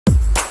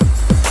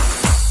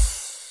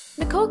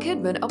Nicole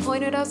Kidman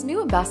appointed as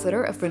new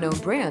ambassador of renowned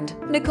brand.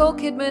 Nicole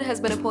Kidman has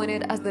been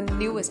appointed as the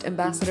newest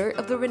ambassador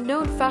of the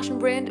renowned fashion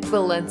brand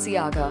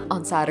Balenciaga.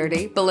 On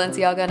Saturday,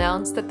 Balenciaga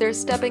announced that they're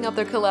stepping up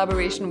their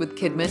collaboration with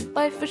Kidman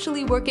by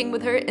officially working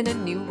with her in a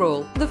new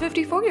role. The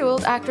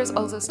 54-year-old actress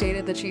also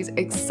stated that she's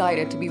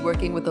excited to be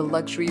working with the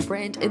luxury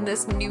brand in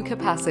this new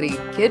capacity.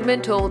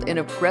 Kidman told in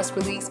a press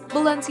release,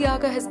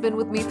 "Balenciaga has been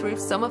with me through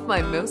some of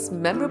my most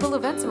memorable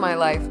events in my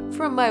life,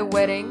 from my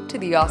wedding to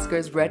the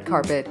Oscars red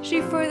carpet."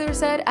 She further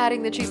said,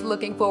 adding that she's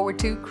looking forward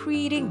to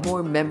creating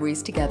more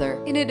memories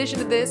together. In addition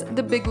to this,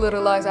 the Big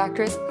Little Lies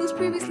actress, who's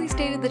previously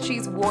stated that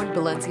she's worn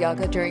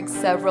Balenciaga during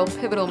several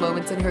pivotal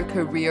moments in her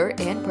career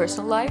and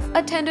personal life,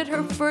 attended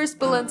her first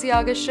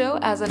Balenciaga show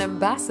as an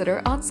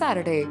ambassador on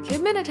Saturday.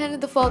 Kidman attended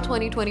the Fall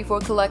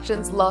 2024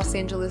 collection's Los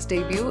Angeles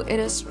debut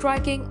in a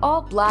striking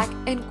all-black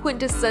and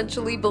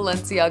quintessentially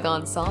Balenciaga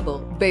ensemble,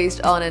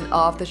 based on an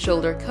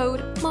off-the-shoulder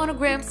coat,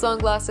 monogram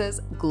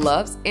sunglasses,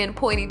 gloves, and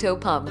pointy-toe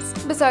pumps.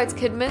 Besides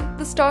Kidman,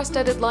 the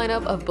star-studded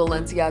lineup of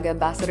Balenciaga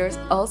ambassadors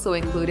also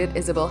included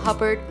Isabel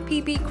Huppert,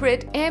 P.P.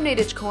 Crit, Amne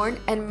Ditchcorn,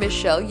 and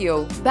Michelle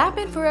Yeoh.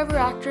 Batman Forever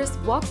actress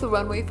walked the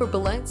runway for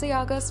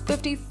Balenciaga's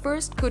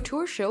 51st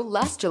couture show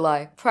last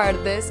July. Prior to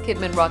this,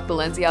 Kidman rocked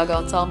Balenciaga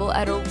ensemble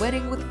at her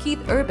wedding with Keith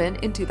Urban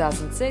in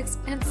 2006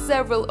 and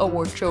several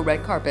award show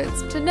red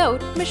carpets. To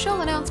note,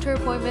 Michelle announced her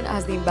appointment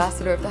as the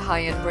ambassador of the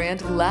high-end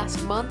brand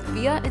last month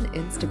via an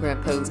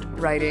Instagram post,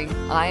 writing,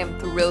 "I am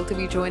thrilled to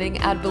be joining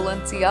at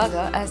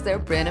Balenciaga as their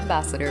brand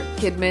ambassador."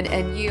 Kidman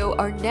and Yeoh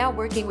are now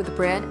working with the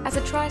brand as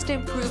it tries to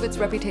improve its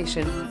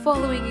reputation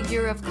following a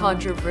year of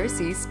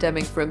controversy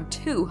stemming from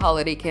 2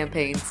 holiday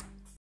campaigns.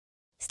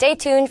 Stay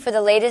tuned for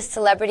the latest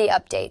celebrity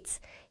updates.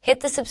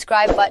 Hit the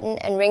subscribe button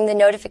and ring the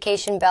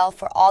notification bell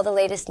for all the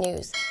latest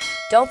news.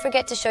 Don't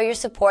forget to show your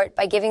support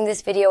by giving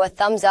this video a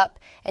thumbs up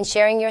and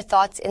sharing your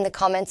thoughts in the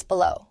comments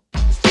below.